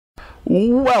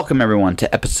Welcome everyone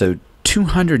to episode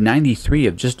 293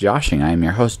 of Just Joshing. I am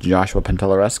your host, Joshua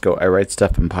Pantellaresco. I write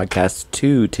stuff in podcasts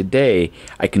too. Today,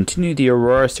 I continue the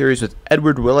Aurora Series with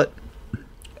Edward Willett.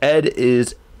 Ed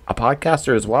is a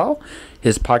podcaster as well.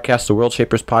 His podcast, the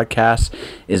Worldshapers podcast,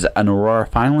 is an Aurora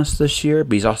finalist this year,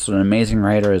 but he's also an amazing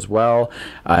writer as well.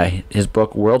 His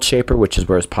book, Worldshaper, which is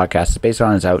where his podcast is based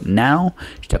on, is out now. You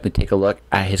should definitely take a look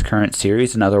at his current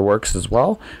series and other works as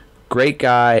well. Great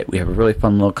guy. We have a really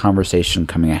fun little conversation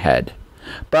coming ahead.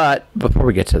 But before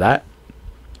we get to that,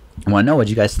 I want to know what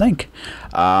you guys think.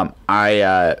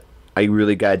 I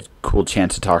really got a cool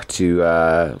chance to talk to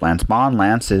Lance Bond.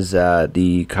 Lance is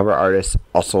the cover artist,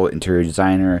 also interior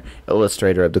designer,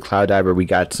 illustrator of The Cloud Diver. We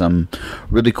got some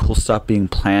really cool stuff being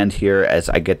planned here as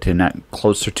I get to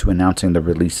closer to announcing the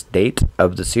release date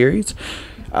of the series.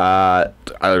 I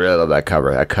really love that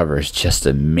cover. That cover is just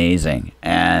amazing.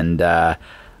 And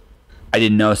I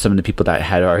didn't know some of the people that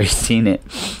had already seen it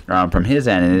from his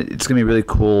end. And it's going to be really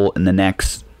cool in the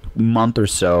next month or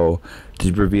so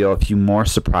to reveal a few more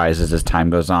surprises as time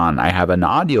goes on. I have an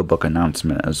audiobook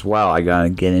announcement as well I got to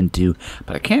get into,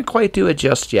 but I can't quite do it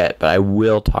just yet, but I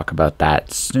will talk about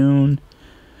that soon.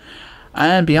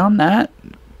 And beyond that,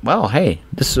 well, hey,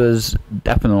 this was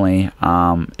definitely,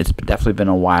 it's definitely been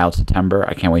a wild September.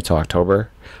 I can't wait till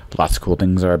October. Lots of cool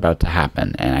things are about to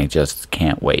happen, and I just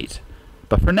can't wait.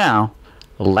 But for now,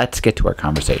 let's get to our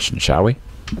conversation, shall we?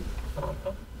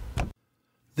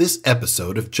 This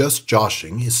episode of Just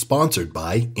Joshing is sponsored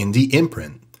by Indie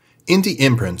Imprint. Indie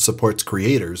Imprint supports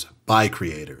creators by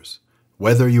creators.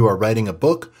 Whether you are writing a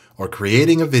book or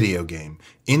creating a video game,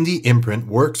 Indie Imprint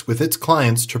works with its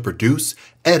clients to produce,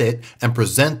 edit, and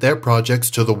present their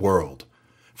projects to the world.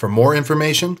 For more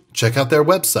information, check out their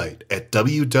website at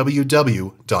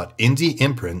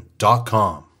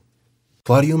www.indieimprint.com.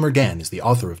 Claudio Murgan is the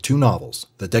author of two novels,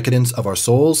 The Decadence of Our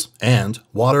Souls and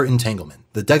Water Entanglement.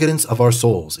 The Decadence of Our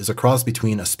Souls is a cross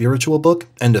between a spiritual book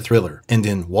and a thriller, and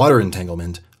in Water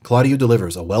Entanglement, Claudio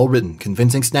delivers a well-written,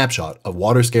 convincing snapshot of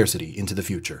water scarcity into the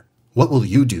future. What will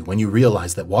you do when you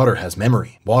realize that water has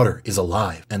memory, water is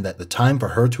alive, and that the time for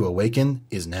her to awaken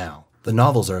is now? The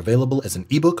novels are available as an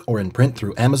ebook or in print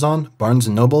through Amazon, Barnes &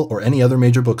 Noble, or any other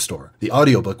major bookstore. The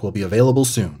audiobook will be available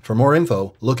soon. For more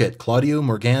info, look at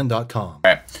claudiomorgan.com. All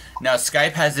right. Now,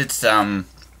 Skype has its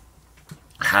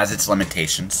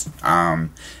limitations.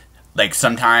 Like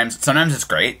sometimes it's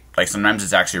great. Like sometimes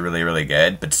it's actually really, really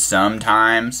good. But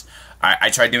sometimes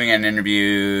I tried doing an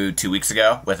interview 2 weeks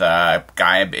ago with a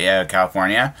guy in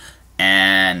California.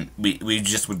 And we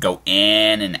just would go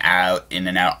in and out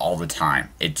all the time.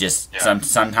 It just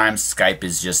sometimes Skype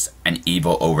is just an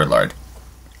evil overlord.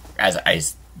 As I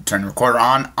turn the recorder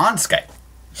on Skype.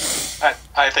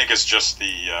 I think it's just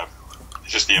the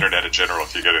internet in general.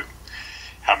 If you get it,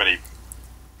 how many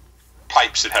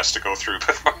pipes it has to go through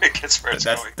before it gets where it's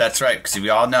going. That's right. Because we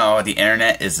all know the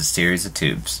internet is a series of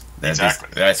tubes. Exactly.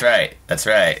 That's right.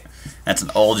 That's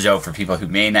an old joke for people who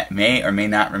may or may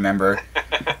not remember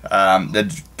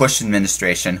the Bush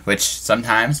administration, which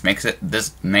sometimes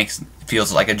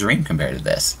feels like a dream compared to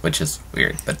this, which is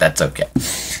weird, but that's okay.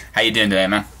 How you doing today,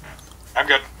 man? I'm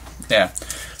good. Yeah.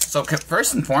 So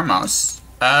first and foremost,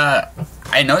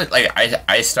 I know that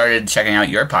I started checking out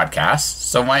your podcast.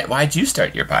 So why'd you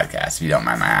start your podcast? If you don't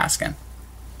mind my asking.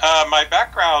 My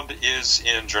background is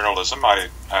in journalism.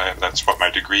 That's what my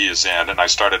degree is in, and I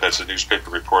started as a newspaper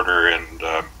reporter and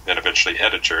then eventually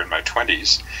editor in my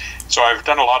 20s. So I've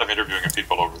done a lot of interviewing of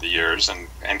people over the years, and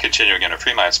continuing in a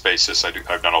freelance basis,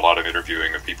 I've done a lot of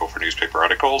interviewing of people for newspaper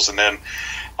articles, and then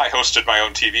I hosted my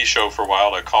own TV show for a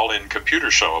while, a call-in computer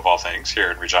show of all things,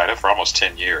 here in Regina for almost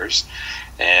 10 years.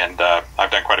 And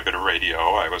I've done quite a bit of radio.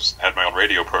 I had my own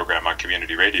radio program on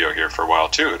community radio here for a while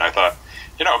too, and I thought,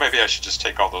 maybe I should just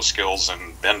take all those skills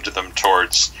and bend them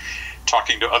towards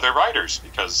talking to other writers,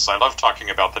 because I love talking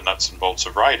about the nuts and bolts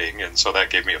of writing, and so that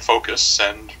gave me a focus,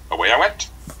 and away I went.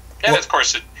 And of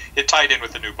course, it tied in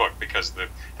with the new book, because the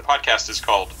podcast is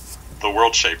called The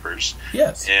Worldshapers.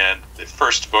 Yes. And the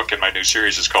first book in my new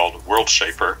series is called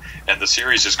Worldshaper, and the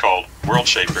series is called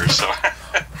Worldshapers, so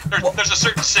there's a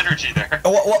certain synergy there.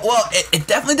 Well, it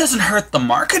definitely doesn't hurt the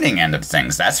marketing end of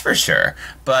things, that's for sure.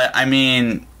 But, I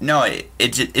mean, no,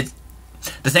 the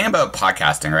thing about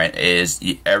podcasting, right, is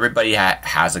everybody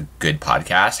has a good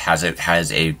podcast, has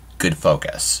a good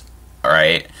focus, all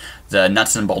right? The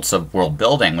nuts and bolts of world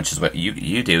building, which is what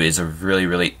you do, is a really,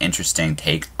 really interesting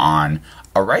take on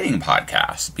a writing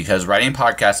podcast, because writing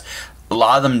podcasts, a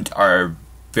lot of them are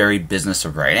very business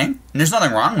of writing, and there's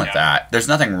nothing wrong with that. There's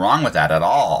nothing wrong with that at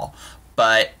all,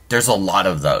 but there's a lot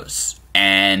of those,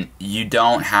 and you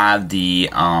don't have the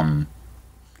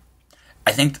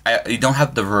you don't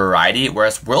have the variety,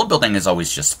 whereas world building is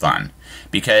always just fun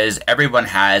because everyone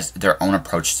has their own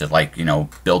approach to, like, you know,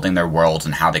 building their worlds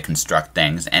and how they construct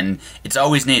things, and it's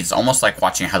always neat. It's almost like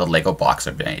watching how the Lego blocks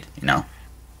are made, you know.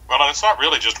 Well, it's not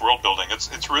really just world building.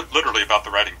 It's literally about the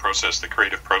writing process, the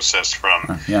creative process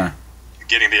from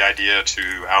getting the idea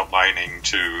to outlining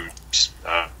to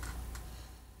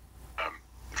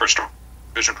first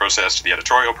vision process to the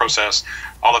editorial process,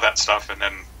 all of that stuff, and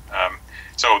then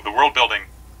so the world building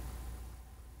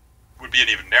would be an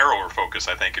even narrower focus,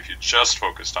 I think, if you just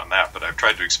focused on that. But I've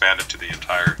tried to expand it to the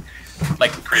entire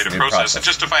creative process, and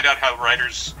just to find out how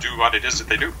writers do what it is that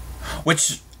they do.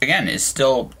 Which again it's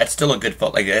still a good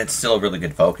it's still a really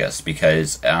good focus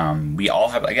because we all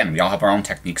have our own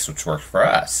techniques which work for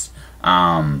us.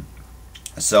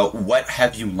 So what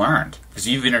have you learned? Because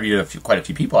you've interviewed quite a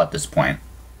few people at this point.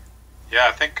 Yeah,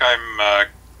 I think I'm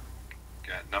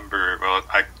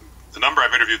the number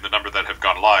I've interviewed and the number that have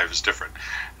gone live is different.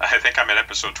 I think I'm in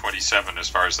episode 27 as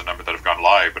far as the number that have gone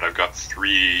live, but I've got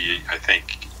 3, I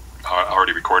think,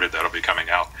 already recorded that'll be coming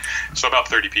out. So about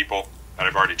 30 people that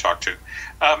I've already talked to.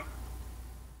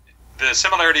 The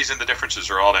similarities and the differences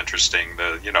are all interesting.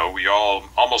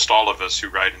 Almost all of us who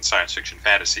write in science fiction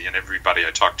fantasy, and everybody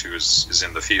I talk to is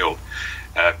in the field,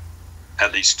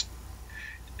 at least,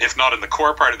 if not in the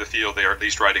core part of the field, they are at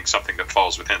least writing something that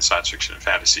falls within science fiction and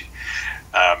fantasy.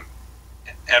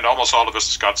 And almost all of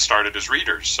us got started as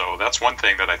readers, so that's one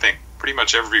thing that I think pretty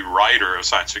much every writer of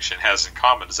science fiction has in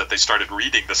common, is that they started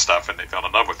reading the stuff and they fell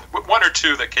in love with it. One or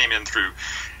two that came in through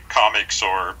comics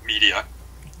or media,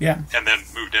 and then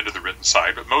moved into the written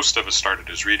side, but most of us started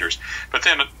as readers. But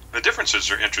then the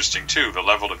differences are interesting too. The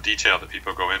level of detail that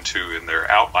people go into in their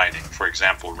outlining, for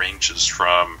example, ranges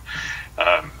from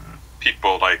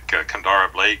people like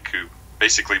Kandara Blake, who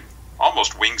basically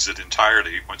almost wings it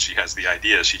entirely. When she has the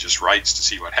idea, she just writes to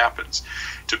see what happens,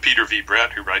 to Peter V.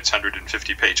 Brett, who writes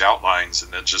 150-page outlines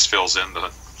and then just fills in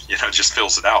just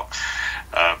fills it out.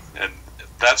 And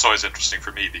that's always interesting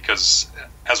for me, because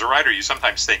as a writer, you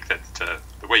sometimes think that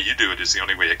the way you do it is the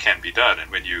only way it can be done. And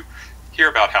when you hear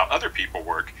about how other people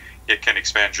work, it can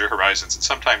expand your horizons and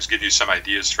sometimes give you some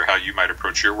ideas for how you might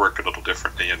approach your work a little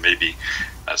differently and maybe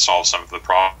solve some of the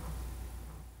problems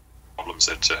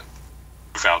that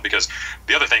found. Because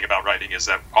the other thing about writing is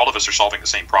that all of us are solving the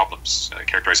same problems,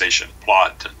 characterization,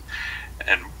 plot,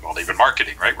 and even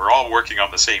marketing, right? We're all working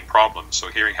on the same problems, so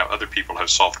hearing how other people have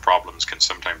solved problems can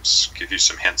sometimes give you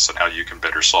some hints on how you can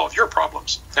better solve your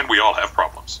problems. And we all have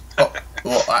problems.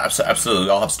 well, absolutely. We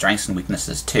all have strengths and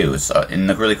weaknesses too. So, and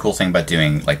the really cool thing about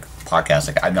doing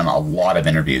podcasts, I've done a lot of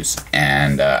interviews,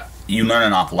 and you learn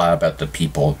an awful lot about the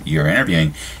people you're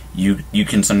interviewing. You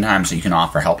can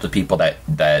offer help to people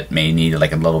that may need a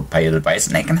little bit of advice,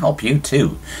 and they can help you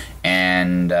too.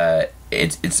 And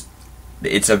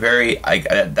it's a very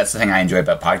that's the thing I enjoy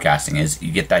about podcasting, is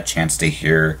you get that chance to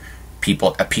hear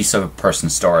a piece of a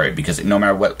person's story, because no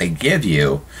matter what they give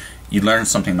you, you learn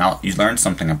something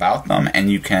about them,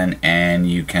 and you can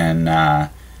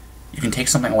take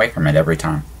something away from it every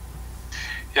time.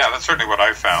 Yeah, that's certainly what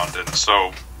I've found, and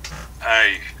so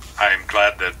I'm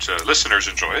glad that listeners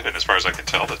enjoy it, and as far as I can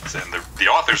tell, the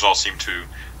authors all seem to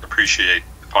appreciate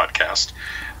the podcast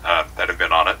that have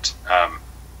been on it.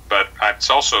 But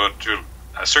it's also, to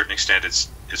a certain extent, it's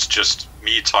just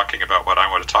me talking about what I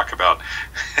want to talk about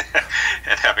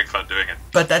and having fun doing it.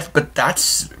 But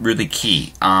that's really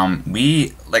key.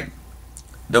 The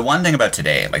one thing about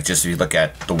today, just if you look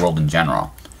at the world in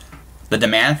general, the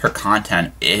demand for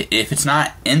content, if it's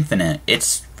not infinite,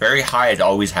 it's very high to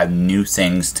always have new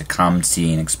things to come,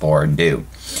 see, and explore and do.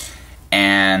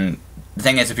 And the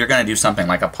thing is, if you're going to do something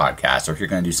like a podcast, or if you're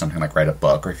going to do something like write a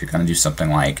book, or if you're going to do something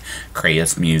like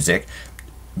create music,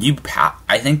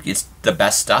 I think it's the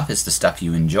best stuff is the stuff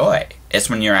you enjoy. It's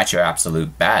when you're at your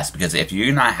absolute best, because if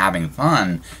you're not having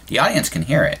fun, the audience can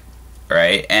hear it,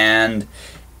 right? And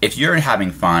if you're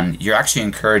having fun, you're actually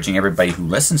encouraging everybody who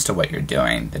listens to what you're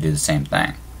doing to do the same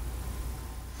thing.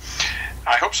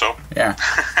 I hope so. Yeah.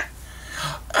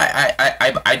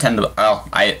 I tend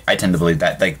to believe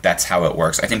that that's how it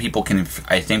works. I think people can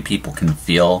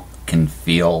feel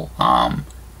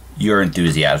your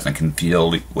enthusiasm, and can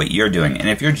feel what you're doing, and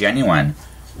if you're genuine,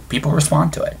 people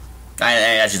respond to it.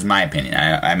 That's just my opinion.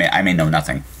 I may know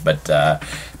nothing, but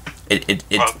it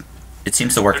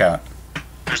seems to work out.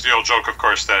 There's the old joke, of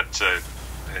course, that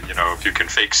if you can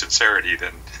fake sincerity,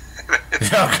 then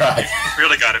oh God, you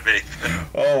really got it made.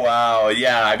 Oh wow,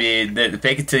 yeah. I mean, the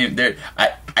fake it till you.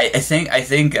 I think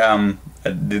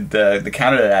the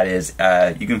counter to that is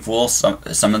you can fool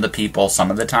some of the people some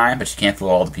of the time, but you can't fool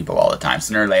all the people all the time.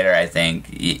 Sooner or later, I think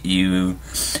you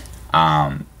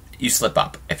you slip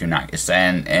up if you're not,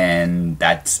 and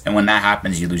when that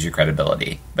happens, you lose your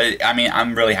credibility. But I mean,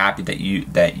 I'm really happy that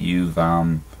you've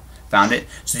found it.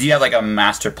 So do you have like a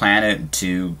master plan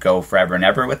to go forever and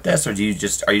ever with this, or are you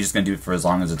just going to do it for as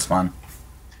long as it's fun?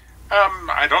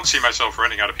 I don't see myself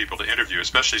running out of people to interview,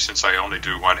 especially since I only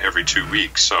do one every 2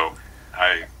 weeks. So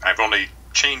I've only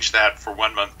changed that for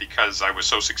 1 month because I was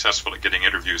so successful at getting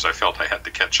interviews. I felt I had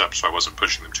to catch up, so I wasn't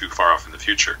pushing them too far off in the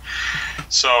future.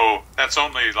 So that's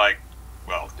only like,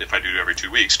 well, if I do it every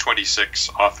 2 weeks, 26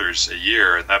 authors a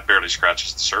year, and that barely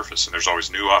scratches the surface. And there's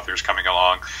always new authors coming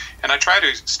along. And I try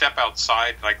to step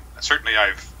outside. Like, certainly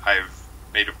I've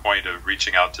made a point of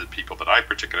reaching out to people that I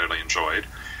particularly enjoyed,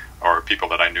 or people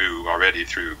that I knew already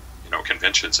through,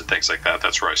 conventions and things like that.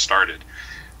 That's where I started.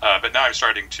 But now I'm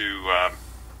starting to,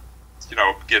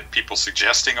 get people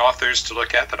suggesting authors to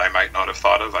look at that I might not have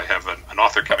thought of. I have an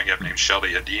author coming up named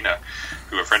Shelley Adina,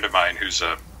 who a friend of mine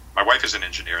my wife is an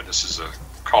engineer, and this is a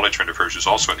college friend of hers who's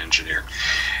also an engineer.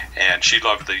 And she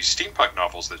loved the steampunk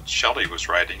novels that Shelley was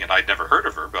writing, and I'd never heard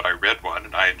of her, but I read one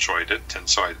and I enjoyed it. And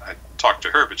so I talked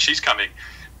to her, but she's coming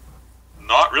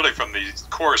not really from the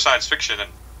core science fiction and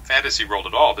fantasy world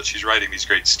at all, but she's writing these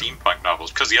great steampunk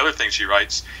novels, because the other thing she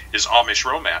writes is Amish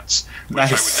romance, which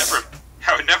nice.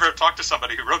 I would never have talked to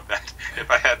somebody who wrote that if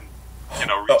I hadn't,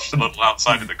 reached a little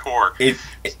outside of the core.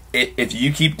 If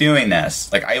you keep doing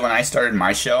this, like when I started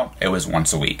my show, it was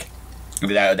once a week.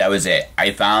 That was it.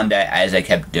 I found that as I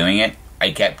kept doing it,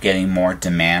 I kept getting more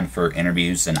demand for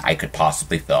interviews than I could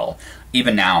possibly fill.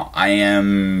 Even now, I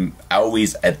am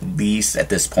always at least at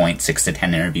this point 6 to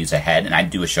 10 interviews ahead, and I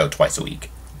do a show twice a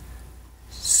week.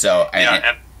 So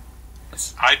and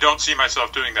I don't see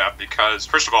myself doing that because,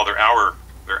 first of all, they're hour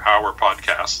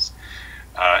podcasts,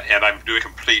 and I'm doing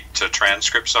complete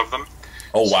transcripts of them.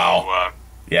 Oh wow!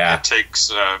 Yeah, it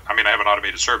takes. I have an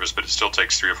automated service, but it still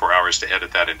takes 3 or 4 hours to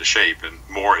edit that into shape, and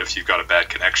more if you've got a bad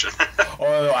connection.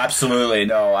 Oh, absolutely.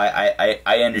 No, I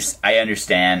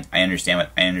understand. I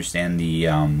understand the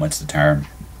what's the term?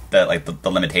 The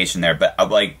limitation there, but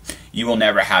you will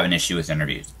never have an issue with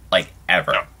interviews,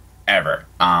 ever. No. Ever.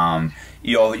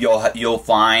 You'll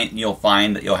find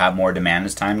that you'll have more demand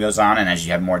as time goes on, and as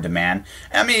you have more demand,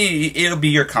 it'll be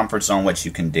your comfort zone what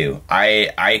you can do.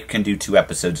 I can do 2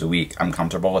 episodes a week. I'm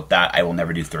comfortable with that. I will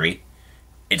never do 3.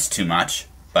 It's too much,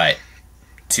 but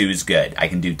 2 is good. I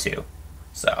can do 2.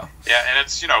 So yeah, and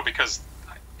it's because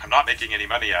I'm not making any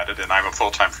money at it, and I'm a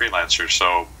full-time freelancer,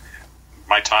 so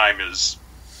my time is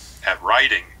at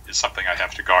writing is something I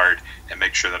have to guard and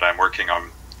make sure that I'm working on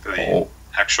the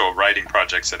actual writing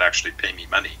projects that actually pay me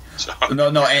money. So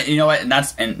no, and you know what,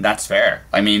 and that's fair.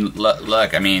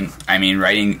 Look,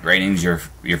 writing's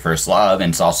your first love,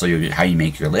 and it's also how you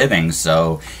make your living.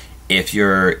 So if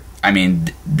you're,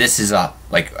 this is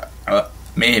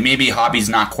maybe hobby's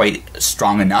not quite a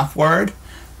strong enough word,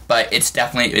 but it's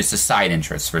a side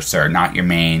interest for sure, not your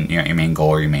main goal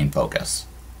or your main focus.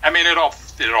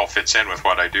 It all fits in with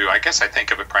what I do. I guess I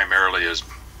think of it primarily as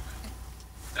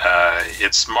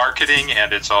it's marketing,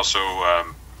 and it's also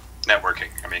networking.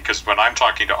 Because when I'm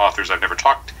talking to authors I've never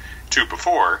talked to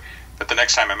before, but the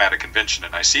next time I'm at a convention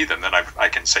and I see them, then I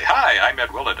can say, "Hi, I'm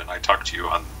Ed Willett, and I talked to you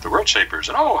on the Worldshapers."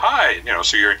 And "Oh, hi,"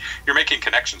 so you're making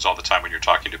connections all the time when you're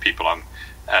talking to people on,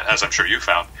 as I'm sure you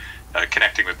found,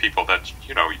 connecting with people that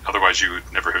otherwise you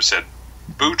would never have said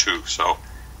boo to. So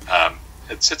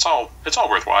it's all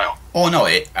worthwhile. Oh no,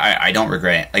 I don't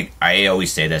regret it. I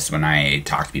always say this when I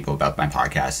talk to people about my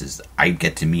podcast, is I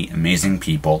get to meet amazing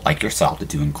people like yourself that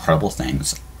do incredible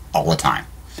things all the time.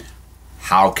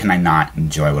 How can I not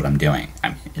enjoy what I'm doing?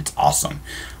 It's awesome.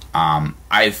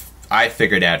 I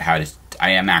figured out how to. I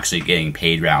am actually getting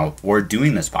paid now for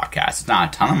doing this podcast. It's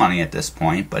not a ton of money at this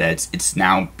point, but it's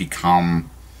now become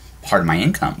part of my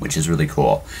income, which is really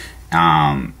cool.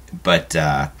 But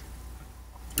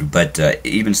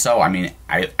even so,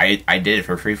 I did it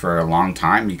for free for a long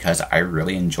time because I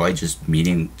really enjoy just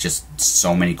meeting just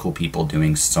so many cool people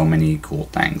doing so many cool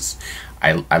things.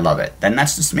 I love it. Then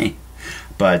that's just me.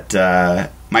 But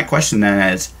my question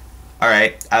then is, all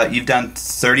right, you've done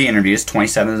 30 interviews,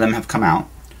 27 of them have come out.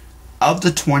 Of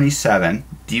the 27,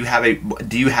 do you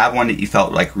have one that you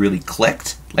felt really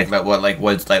clicked? Was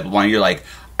one you're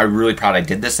I'm really proud I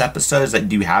did this episode?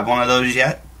 Do you have one of those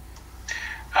yet?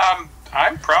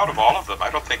 I'm proud of all of them.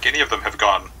 I don't think any of them have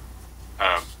gone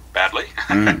badly.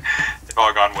 They've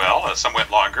all gone well. Some went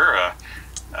longer.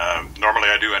 Normally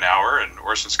I do an hour, and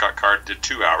Orson Scott Card did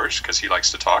 2 hours because he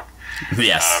likes to talk.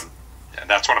 Yes. And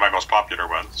that's one of my most popular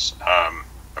ones,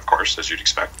 of course, as you'd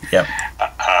expect. Yep.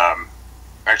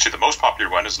 Actually, the most popular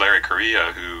one is Larry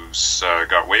Correia, who's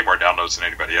got way more downloads than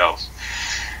anybody else.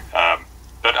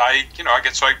 But But I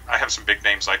have some big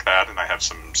names like that, and I have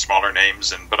some smaller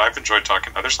names, but I've enjoyed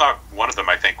talking. There's not one of them,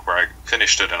 I think, where I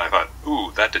finished it and I thought,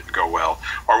 ooh, that didn't go well,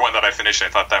 or one that I finished and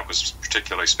I thought that was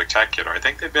particularly spectacular. I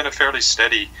think they've been a fairly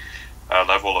steady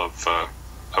level of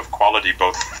quality,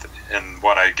 both in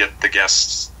what I get the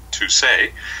guests to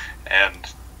say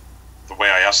and the way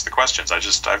I ask the questions. I've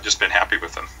just been happy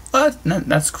with them. Well,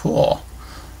 that's cool.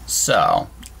 So,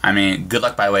 I mean, good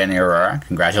luck by way of the Aurora.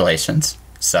 Congratulations.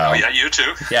 So, oh, yeah, you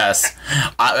too. Yes.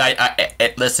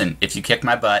 Listen, if you kick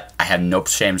my butt, I have no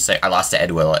shame to say I lost to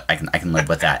Ed Willett. I can live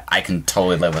with that. I can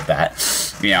totally live with that.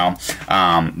 You know.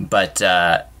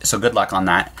 So good luck on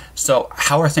that. So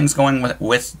how are things going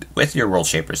with your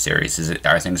Worldshapers series?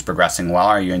 Are things progressing well?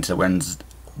 Are you into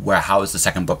how is the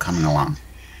second book coming along?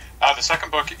 The second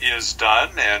book is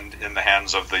done and in the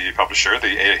hands of the publisher.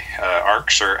 The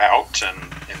arcs are out and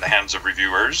in the hands of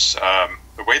reviewers.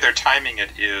 The way they're timing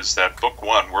it is that book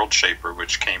one, Worldshaper,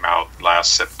 which came out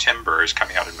last September, is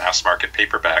coming out in mass market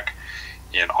paperback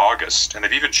in August. And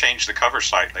they've even changed the cover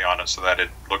slightly on it so that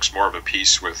it looks more of a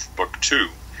piece with book two,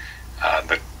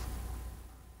 the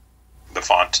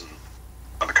font and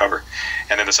on the cover.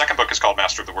 And then the second book is called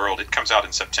Master of the World. It comes out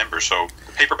in September, so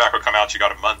the paperback will come out, you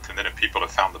got a month, and then if people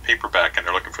have found the paperback and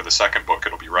they're looking for the second book,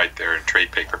 it'll be right there in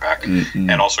trade paperback.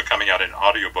 Mm-hmm. And also coming out in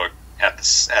audiobook at the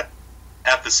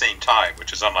same time,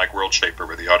 which is unlike Worldshaper,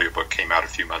 where the audiobook came out a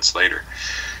few months later.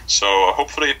 So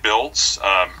hopefully it builds.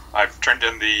 I've turned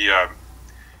in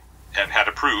and had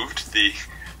approved the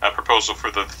proposal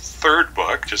for the third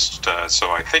book,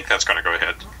 so I think that's going to go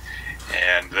ahead.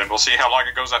 And then we'll see how long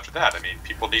it goes after that. I mean,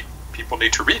 people need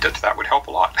to read it. That would help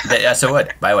a lot. Yes, it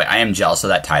would. By the way, I am jealous of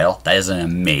that title. That is an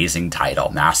amazing title,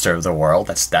 Master of the World.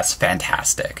 That's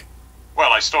fantastic.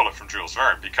 Well, I stole it from Jules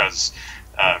Verne because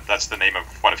that's the name of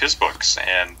one of his books,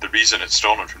 and the reason it's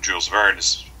stolen from Jules Verne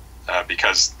is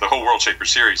because the whole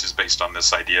Worldshapers series is based on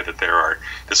this idea that there are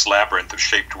this labyrinth of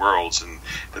shaped worlds, and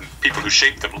the people who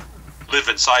shape them live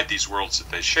inside these worlds that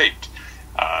they shaped.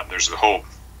 There's a whole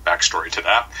backstory to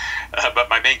that. But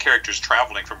my main character is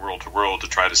traveling from world to world to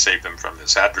try to save them from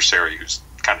this adversary who's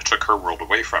kind of took her world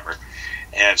away from her.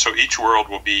 And so each world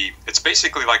will be, it's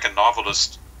basically like a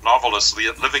novelist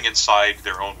living inside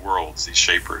their own worlds, these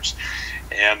shapers.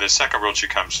 And the second world she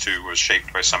comes to was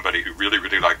shaped by somebody who really,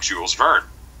 really liked Jules Verne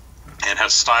and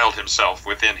has styled himself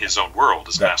within his own world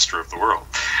as Master of the World.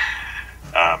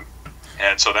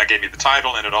 And so that gave me the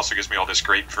title, and it also gives me all this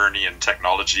great Vernian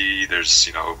technology. There's,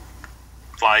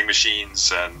 flying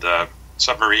machines and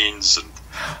submarines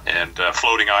and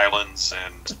floating islands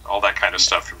and all that kind of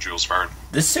stuff from Jules Verne.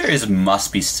 This series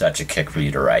must be such a kick for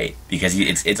you to write, because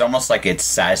it's almost like it's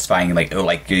satisfying, your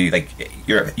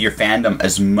fandom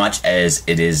as much as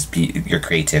it is your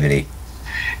creativity.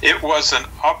 It was an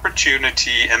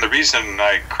opportunity, and the reason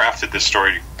I crafted this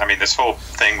story, I mean, this whole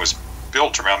thing was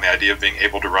built around the idea of being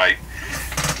able to write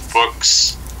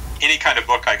books. Any kind of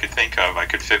book I could think of, I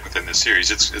could fit within this series.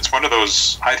 It's one of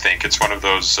those. I think it's one of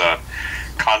those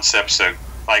concepts that,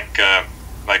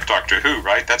 like Doctor Who,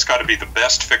 right? That's got to be the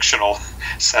best fictional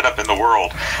setup in the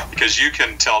world, because you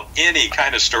can tell any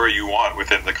kind of story you want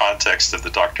within the context of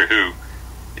the Doctor Who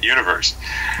universe,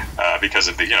 because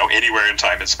of the anywhere in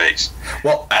time and space.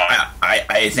 Well,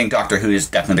 I think Doctor Who is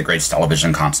definitely the greatest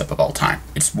television concept of all time.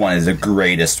 It's one of the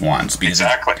greatest ones.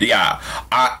 Exactly. Yeah.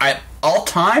 All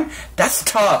time, that's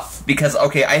tough, because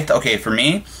for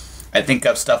me, I think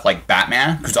of stuff like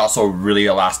Batman, who's also a really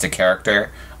elastic character,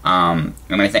 and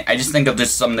I just think of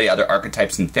just some of the other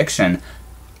archetypes in fiction.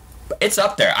 It's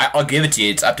up there. I'll give it to you.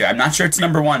 It's up there. I'm not sure it's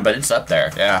number one, but it's up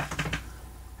there. Yeah.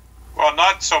 Well,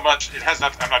 not so much. It has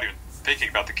not. I'm not even thinking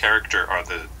about the character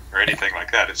or anything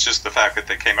like that. It's just the fact that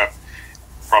they came up,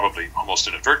 probably almost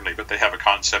inadvertently, but they have a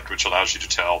concept which allows you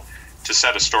to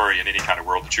set a story in any kind of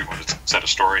world that you want to set a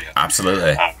story in.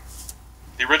 Absolutely.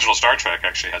 The original Star Trek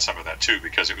actually had some of that too,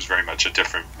 because it was very much a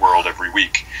different world every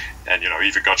week, and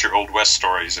even got your Old West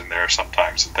stories in there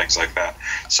sometimes and things like that.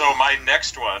 So my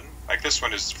next one, like this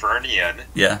one, is Vernian.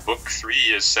 Yeah. Book 3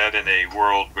 is set in a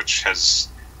world which has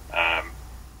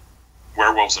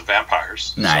werewolves and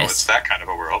vampires. Nice. So it's that kind of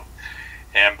a world.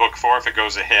 And book 4, if it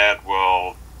goes ahead,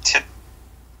 will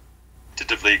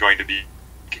tentatively going to be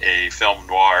a film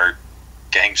noir,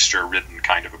 gangster-ridden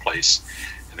kind of a place.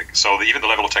 And so even the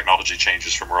level of technology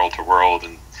changes from world to world,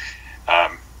 and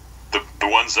the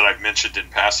ones that I've mentioned in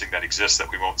passing that exist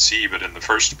that we won't see, but in the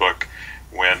first book,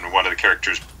 when one of the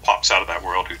characters pops out of that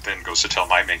world, who then goes to tell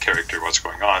my main character what's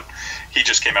going on, he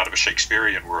just came out of a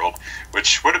Shakespearean world,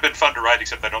 which would have been fun to write,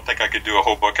 except I don't think I could do a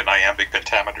whole book in iambic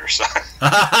pentameter. So.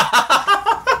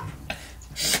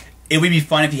 It would be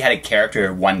fun if you had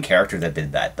one character that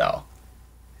did that, though.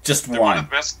 Just One one. of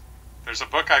the best. There's a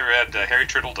book I read, Harry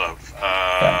Turtledove.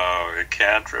 I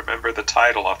can't remember the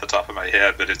title off the top of my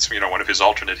head, but it's one of his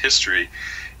alternate history,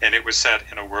 and it was set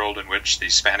in a world in which the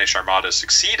Spanish Armada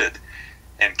succeeded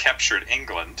and captured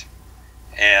England.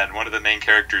 And one of the main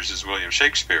characters is William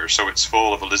Shakespeare, so it's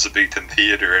full of Elizabethan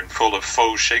theater and full of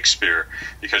faux Shakespeare,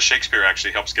 because Shakespeare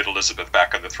actually helps get Elizabeth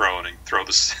back on the throne and throw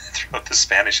the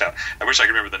Spanish out. I wish I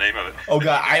could remember the name of it. Oh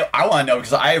god, I want to know,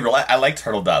 because I like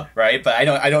Turtledove, right? But I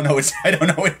don't know which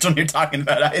one you're talking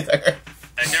about either.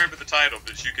 I can't remember the title,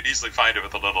 but you could easily find it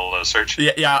with a little search.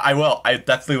 Yeah, I will. I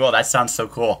definitely will. That sounds so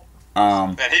cool.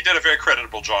 And he did a very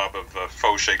creditable job of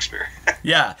faux Shakespeare.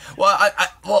 Yeah. Well,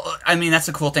 I mean, that's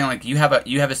a cool thing. Like, you have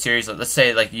a series. Let's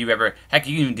say, like, you can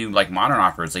even do like modern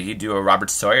offers. Like, you do a Robert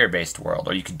Sawyer based world,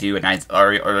 or you could do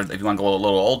or if you want to go a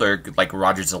little older, like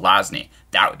Roger Zelazny.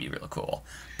 That would be really cool.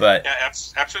 But yeah,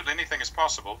 absolutely anything is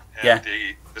possible. And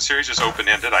yeah. The series is open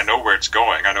ended. I know where it's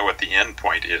going. I know what the end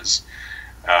point is.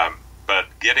 But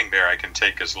getting there, I can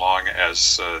take as long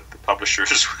as the publisher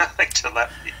is willing to let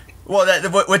me. Well,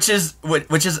 which is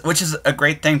a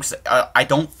great thing, because I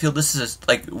don't feel this is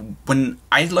like, when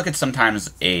I look at sometimes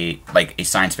a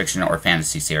science fiction or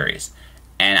fantasy series,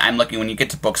 and I'm looking, when you get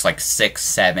to books like 6,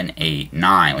 7, 8,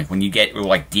 9, like when you get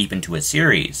like deep into a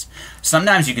series,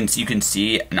 sometimes you can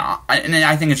see and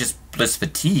I think it's just this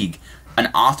fatigue.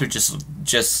 An author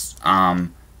just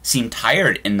seem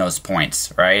tired in those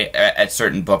points, right, at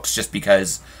certain books, just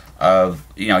because of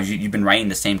you've been writing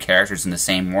the same characters in the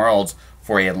same worlds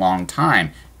for a long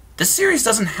time. The series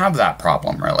doesn't have that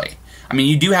problem, really. I mean,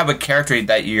 you do have a character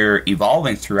that you're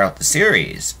evolving throughout the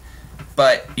series,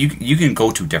 but you can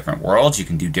go to different worlds, you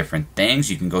can do different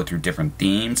things, you can go through different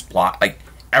themes, plot, like,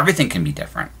 everything can be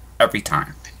different every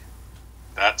time.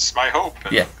 That's my hope.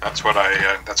 And yeah, that's what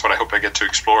I hope I get to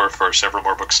explore for several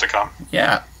more books to come.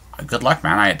 Yeah, good luck,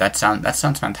 man. That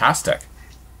sounds fantastic.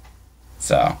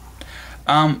 So,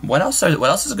 what else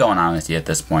is going on with you at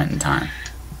this point in time?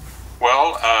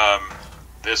 Well,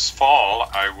 this fall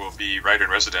I will be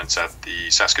writer-in-residence at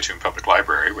the Saskatoon Public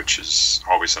Library, which is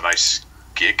always a nice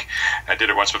gig. I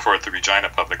did it once before at the Regina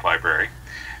Public Library.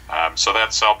 So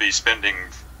I'll be spending,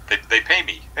 they pay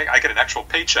me. I get an actual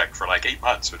paycheck for like 8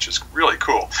 months, which is really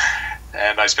cool.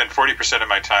 And I spend 40% of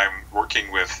my time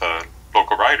working with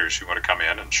local writers who want to come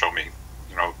in and show me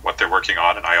what they're working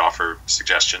on, and I offer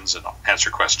suggestions and answer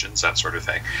questions, that sort of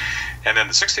thing. And then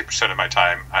the 60% of my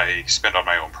time I spend on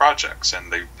my own projects.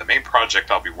 And the main project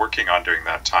I'll be working on during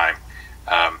that time,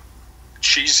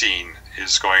 Cheezine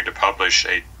is going to publish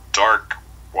a dark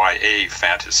YA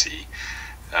fantasy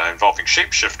involving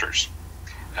shapeshifters,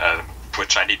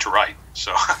 which I need to write.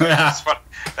 So that's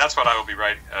what I will be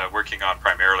working on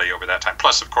primarily over that time.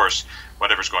 Plus, of course,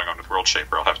 whatever's going on with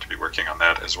Worldshaper, I'll have to be working on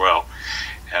that as well.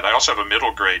 And I also have a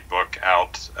middle grade book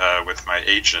out with my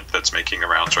agent that's making the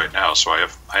rounds right now. So I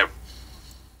have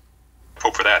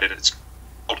hope for that. It's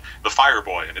called The Fire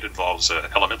Boy, and it involves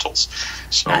elementals.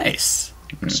 So nice.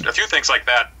 A few things like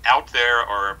that out there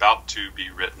or about to be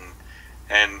written,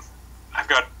 and I've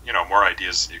got more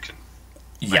ideas than you can.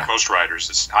 Like most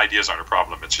writers, ideas aren't a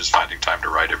problem. It's just finding time to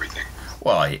write everything.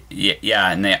 Well,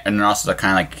 yeah, and they're also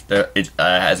kind of like,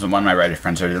 as one of my writer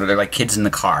friends are, they're like kids in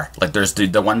the car. Like, there's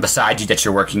the one beside you that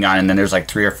you're working on, and then there's like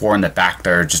 3 or 4 in the back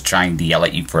that are just trying to yell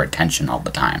at you for attention all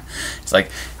the time. It's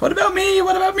like, what about me?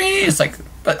 What about me? It's like,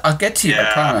 but I'll get to you. Yeah.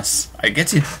 I promise. I get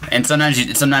to you. And sometimes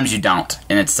you don't,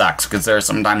 and it sucks, because there are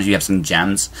sometimes you have some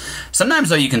gems. Sometimes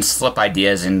though you can slip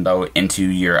ideas into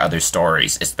your other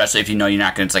stories, especially if you're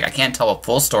not going to. It's like, I can't tell a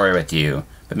full story with you,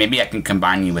 but maybe I can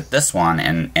combine you with this one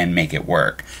and make it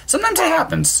work. Sometimes it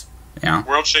happens.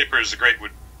 Worldshaper is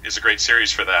a great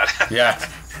series for that. Yeah.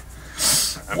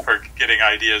 For getting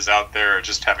ideas out there, or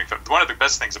just having fun. One of the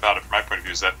best things about it, from my point of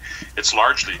view, is that it's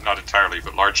largely, not entirely,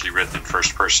 but largely written in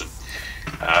first person.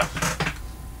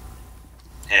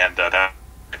 And that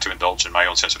to indulge in my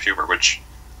own sense of humor, which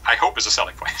I hope is a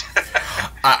selling point.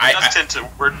 I tend to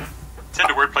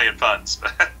wordplay and puns.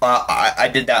 I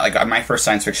did that. Like, my first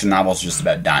science fiction novel is just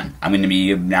about done. I'm going to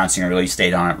be announcing a release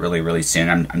date on it really, really soon.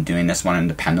 I'm doing this one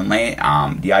independently.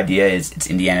 The idea is it's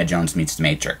Indiana Jones meets The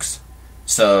Matrix.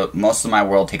 So most of my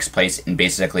world takes place in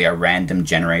basically a random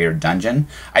generator dungeon.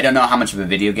 I don't know how much of a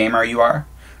video gamer you are,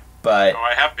 but...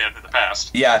 I have been in the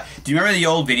past. Yeah. Do you remember the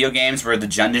old video games where the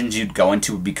dungeons you'd go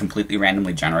into would be completely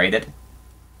randomly generated?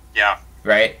 Yeah.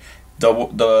 Right?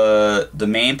 The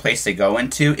main place they go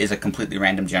into is a completely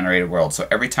random generated world. So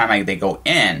every time they go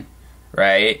in,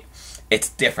 right, it's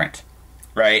different,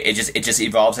 right? It just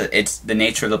evolves. It's the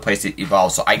nature of the place that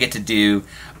evolves. So I get to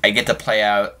play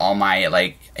out all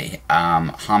my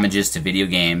homages to video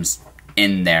games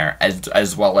in there,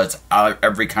 as well as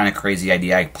every kind of crazy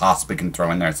idea I possibly can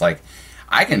throw in there. It's like,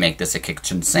 I can make this a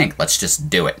kitchen sink. Let's just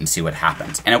do it and see what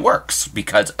happens. And it works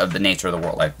because of the nature of the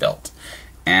world I've built.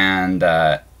 And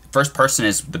first person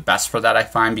is the best for that, I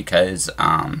find, because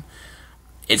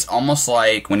it's almost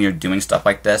like when you're doing stuff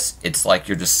like this, it's like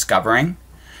you're discovering.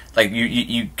 Like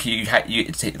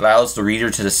it allows the reader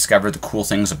to discover the cool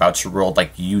things about your world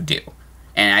like you do.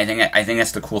 And I think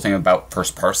that's the cool thing about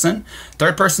first person.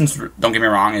 Third person's, don't get me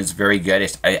wrong, is very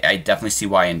good. I definitely see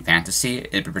why in fantasy,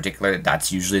 in particular,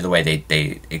 that's usually the way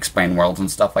they explain worlds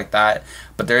and stuff like that.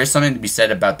 But there is something to be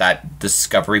said about that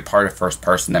discovery part of first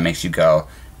person that makes you go,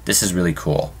 this is really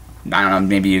cool. I don't know,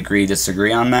 maybe you agree,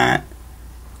 disagree on that?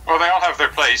 Well, they all have their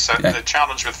place. Yeah. The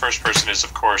challenge with first person is,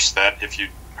 of course, that if you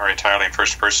are entirely in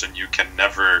first person, you can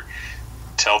never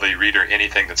tell the reader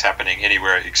anything that's happening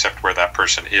anywhere except where that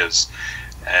person is.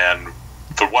 And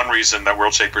the one reason that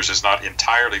Worldshapers is not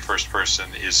entirely first person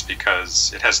is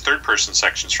because it has third person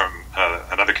sections from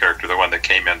another character, the one that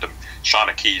came into,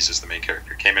 Shauna Keys is the main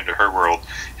character, came into her world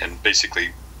and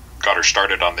basically got her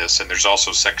started on this. And there's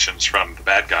also sections from the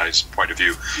bad guy's point of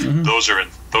view. Mm-hmm. Those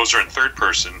are in third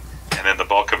person, and then the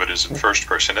bulk of it is in first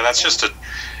person. And that's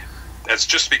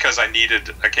just because I needed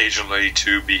occasionally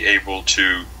to be able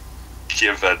to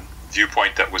give a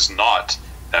viewpoint that was not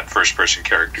that first-person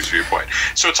character's viewpoint.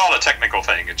 So it's all a technical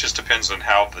thing. It just depends on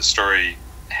how the story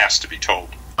has to be told.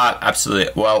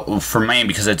 Absolutely. Well, for me,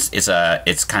 because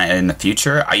it's kind of in the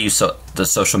future, I use the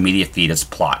social media feed as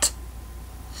plot.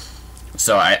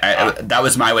 So that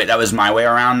was my way. That was my way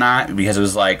around that, because it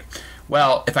was like,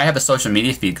 well, if I have a social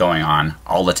media feed going on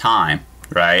all the time,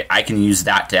 right, I can use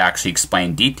that to actually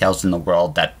explain details in the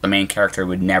world that the main character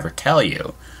would never tell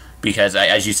you. Because,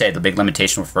 as you say, the big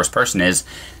limitation with first person is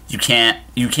you can't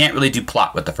really do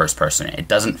plot with the first person. It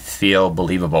doesn't feel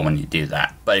believable when you do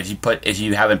that. But if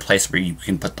you have a place where you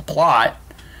can put the plot,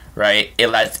 right,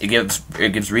 it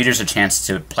gives readers a chance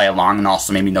to play along and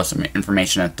also maybe know some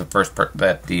information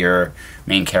that your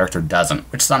main character doesn't,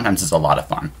 which sometimes is a lot of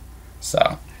fun.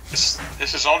 So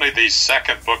this is only the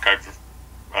second book I've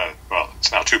well,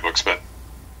 it's now two books, but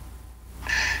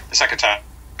the second time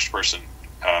first person.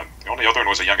 The only other one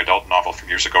was a young adult novel from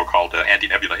years ago called Andy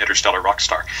Nebula, Interstellar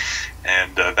Rockstar.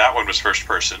 And that one was first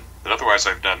person. But otherwise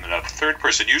I've done third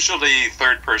person. Usually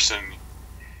third person,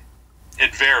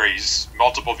 it varies.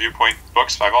 Multiple viewpoint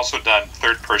books. I've also done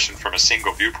third person from a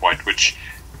single viewpoint, which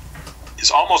is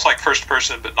almost like first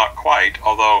person, but not quite.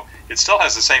 Although it still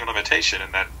has the same limitation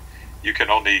in that you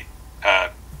can only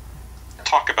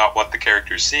talk about what the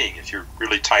character is seeing if you're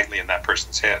really tightly in that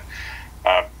person's head.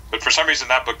 But for some reason,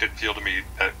 that book didn't feel to me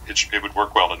that it would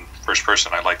work well in first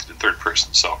person. I liked it in third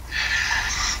person. So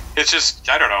it's just,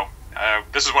 I don't know.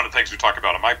 This is one of the things we talk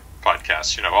about on my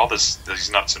podcast. You know, all these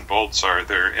nuts and bolts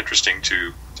they're interesting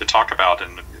to talk about,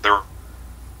 and they're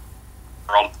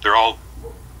all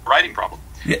writing problem.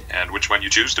 Yeah. And which one you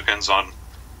choose depends on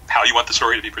how you want the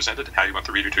story to be presented and how you want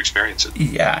the reader to experience it.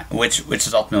 Yeah, which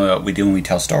is ultimately what we do when we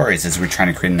tell stories, is we're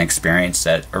trying to create an experience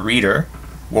that a reader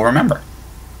will remember.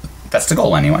 That's the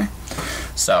goal, anyway.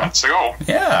 So that's the goal.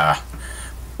 Yeah.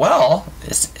 Well,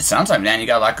 it sounds like, man, you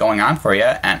got a lot going on for you,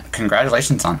 and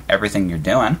congratulations on everything you're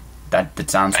doing. That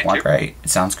sounds great. It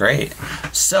sounds great.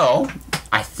 So,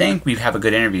 I think we have a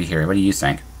good interview here. What do you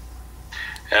think?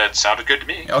 It sounded good to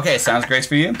me. Okay, sounds great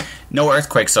for you. No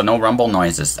earthquakes, so no rumble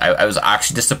noises. I was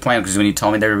actually disappointed because when you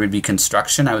told me there would be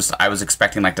construction, I was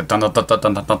expecting like the dun dun dun dun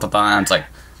dun dun dun dun, and it's like,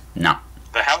 no.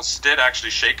 The house did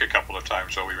actually shake a couple of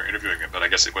times while we were interviewing it, but I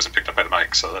guess it wasn't picked up by the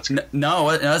mic, so that's good. No,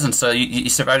 it wasn't. So you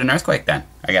survived an earthquake then,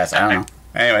 I guess. I don't know.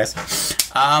 Anyways,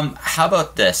 how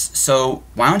about this? So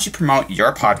why don't you promote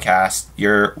your podcast?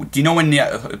 Do you know when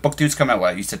the book dude's come out?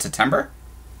 What, you said September?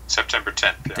 September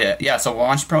 10th. Yeah, so why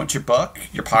don't you promote your book,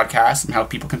 your podcast, and how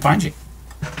people can find you?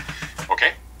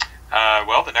 Okay.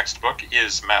 Well, the next book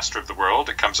is Master of the World.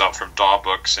 It comes out from Daw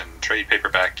Books in trade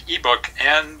paperback, ebook,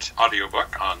 and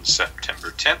audiobook on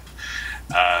September 10th.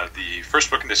 The first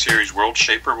book in the series,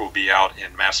 Worldshaper, will be out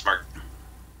in mass market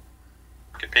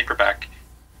paperback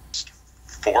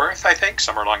 4th, I think,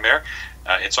 somewhere along there.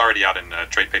 It's already out in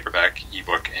trade paperback,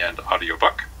 ebook, and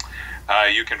audiobook.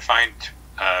 You can find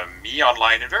me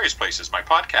online in various places. My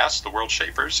podcast, The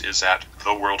Worldshapers, is at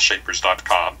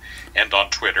theworldshapers.com and on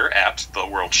Twitter at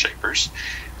theworldshapers.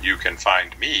 You can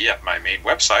find me at my main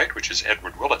website, which is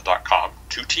edwardwillett.com.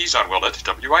 2 T's on Willett,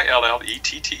 Willett.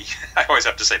 I always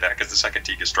have to say that because the second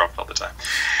T gets dropped all the time.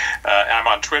 I'm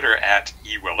on Twitter at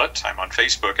ewillett. I'm on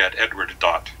Facebook at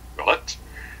edward.willett.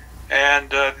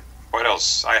 And what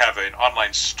else? I have an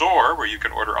online store where you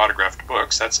can order autographed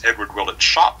books. That's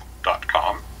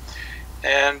edwardwillettshop.com.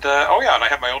 And, and I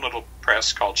have my own little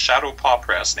press called Shadow Paw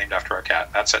Press, named after our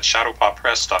cat. That's at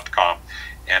shadowpawpress.com.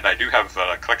 And I do have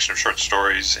a collection of short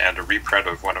stories and a reprint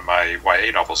of one of my YA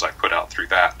novels I put out through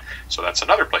that. So that's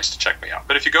another place to check me out.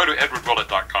 But if you go to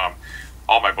edwardwillett.com,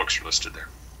 all my books are listed there.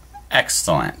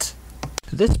 Excellent.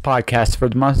 This podcast for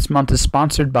this month is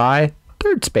sponsored by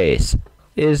Third Space.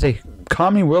 It is a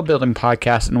comedy world-building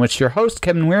podcast in which your hosts,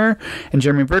 Kevin Weir and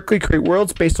Jeremy Berkeley, create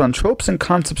worlds based on tropes and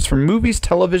concepts from movies,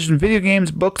 television, video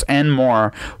games, books, and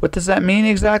more. What does that mean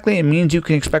exactly? It means you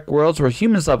can expect worlds where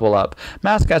humans level up,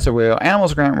 mascots are real,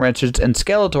 animals grant riches, and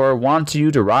Skeletor wants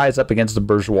you to rise up against the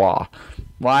bourgeois.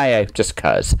 Why? Just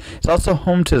cuz. It's also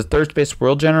home to the Third Space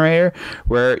World Generator,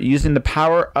 where using the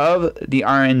power of the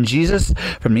RNGesus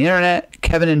from the internet,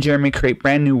 Kevin and Jeremy create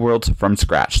brand new worlds from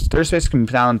scratch. Third Space can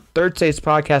be found on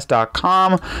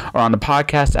thirdspacepodcast.com or on the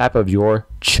podcast app of your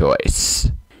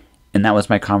choice. And that was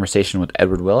my conversation with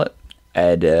Edward Willett.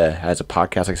 Ed has a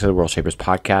podcast, like I said, Worldshapers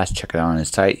podcast. Check it out on his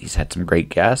site. He's had some great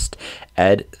guests.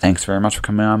 Ed, thanks very much for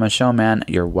coming on my show, man.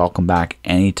 You're welcome back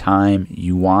anytime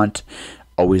you want.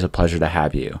 Always a pleasure to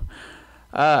have you.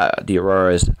 The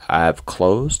Auroras have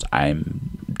closed. I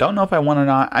don't know if I want or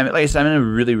not. Like I said, I'm in a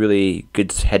really, really good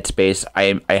headspace.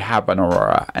 I have an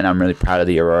Aurora, and I'm really proud of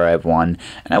the Aurora I've won.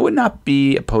 And I would not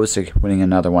be opposed to winning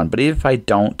another one. But if I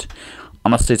don't,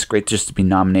 honestly, it's great just to be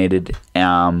nominated.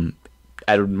 Ed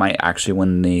might actually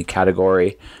win the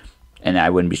category, and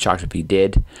I wouldn't be shocked if he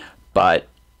did. But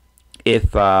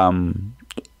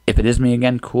if it is me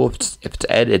again, cool. If it's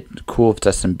Ed, it's cool. If it's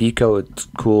SMBiko, it's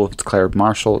cool. If it's Claire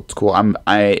Marshall, it's cool.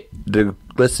 The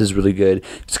list is really good.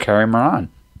 If it's Carrie Moran,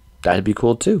 that'd be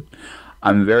cool too.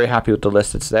 I'm very happy with the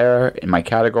list that's there in my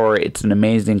category. It's an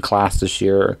amazing class this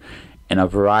year in a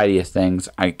variety of things.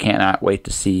 I cannot wait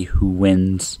to see who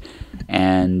wins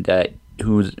and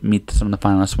who meet some of the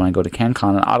finalists when I go to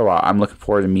CanCon in Ottawa. I'm looking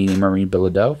forward to meeting Marie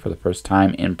Bilodeau for the first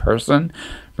time in person.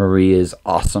 Marie is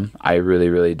awesome. I really,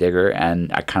 really dig her,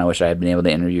 and I kind of wish I had been able to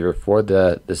interview her for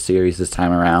the series this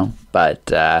time around,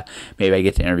 but maybe I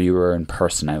get to interview her in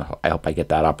person. I hope I get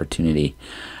that opportunity.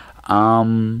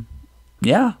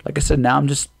 Yeah, like I said, now I'm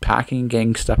just packing,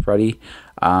 getting stuff ready.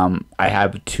 I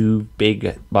have 2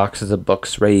 big boxes of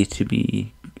books ready to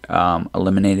be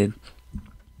eliminated.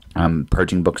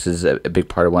 Purging books is a big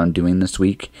part of what I'm doing this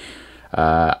week.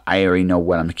 I already know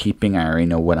what I'm keeping. I already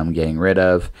know what I'm getting rid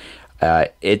of.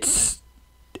 It's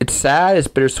sad, it's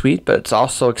bittersweet, but it's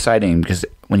also exciting because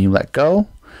when you let go,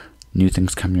 new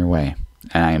things come your way.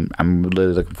 And I'm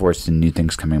really looking forward to new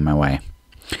things coming my way.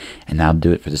 And that'll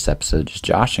do it for this episode of Just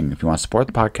Joshing. If you want to support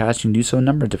the podcast, you can do so a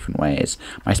number of different ways.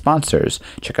 My sponsors,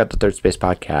 check out the Third Space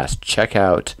podcast. Check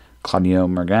out Claudio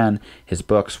Morgan, his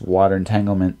books, Water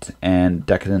Entanglement and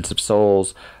Decadence of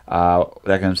Souls.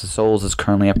 Decadence of Souls is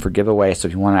currently up for giveaway, so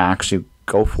if you want to actually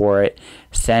go for it,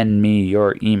 send me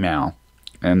your email.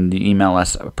 And the email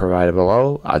list provided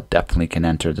below, I definitely can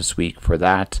enter this week for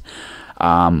that.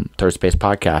 Third Space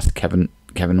Podcast,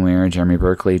 Kevin Weir, Jeremy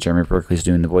Berkeley. Jeremy Berkeley's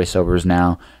doing the voiceovers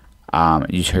now.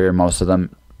 You hear most of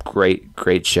them.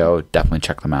 Great show. Definitely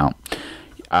check them out.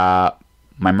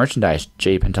 My merchandise,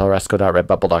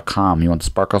 jpenteloresco.redbubble.com. You want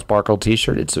the Sparkle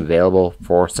t-shirt? It's available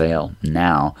for sale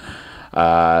now.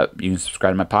 You can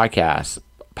subscribe to my podcast,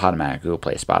 Podomatic, Google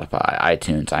Play, Spotify,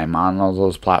 iTunes. I'm on all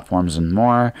those platforms and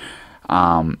more.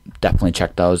 Definitely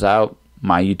check those out.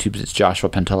 My YouTube is Joshua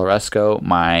Penteloresco.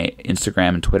 My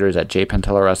Instagram and Twitter is at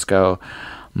jpenteloresco.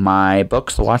 My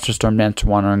books, The Watcher, Storm Dancer,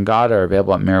 Wandering God, are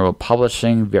available at Mirrorwood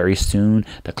Publishing. Very soon,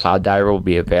 The Cloud Diver will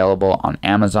be available on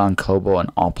Amazon, Kobo,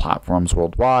 and all platforms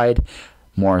worldwide.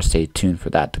 More, stay tuned for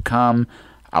that to come.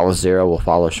 Owl Zero will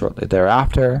follow shortly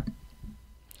thereafter.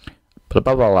 But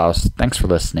above all else, thanks for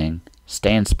listening.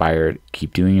 Stay inspired,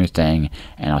 keep doing your thing,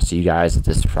 and I'll see you guys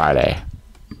this Friday.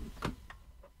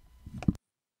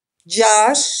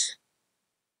 Josh.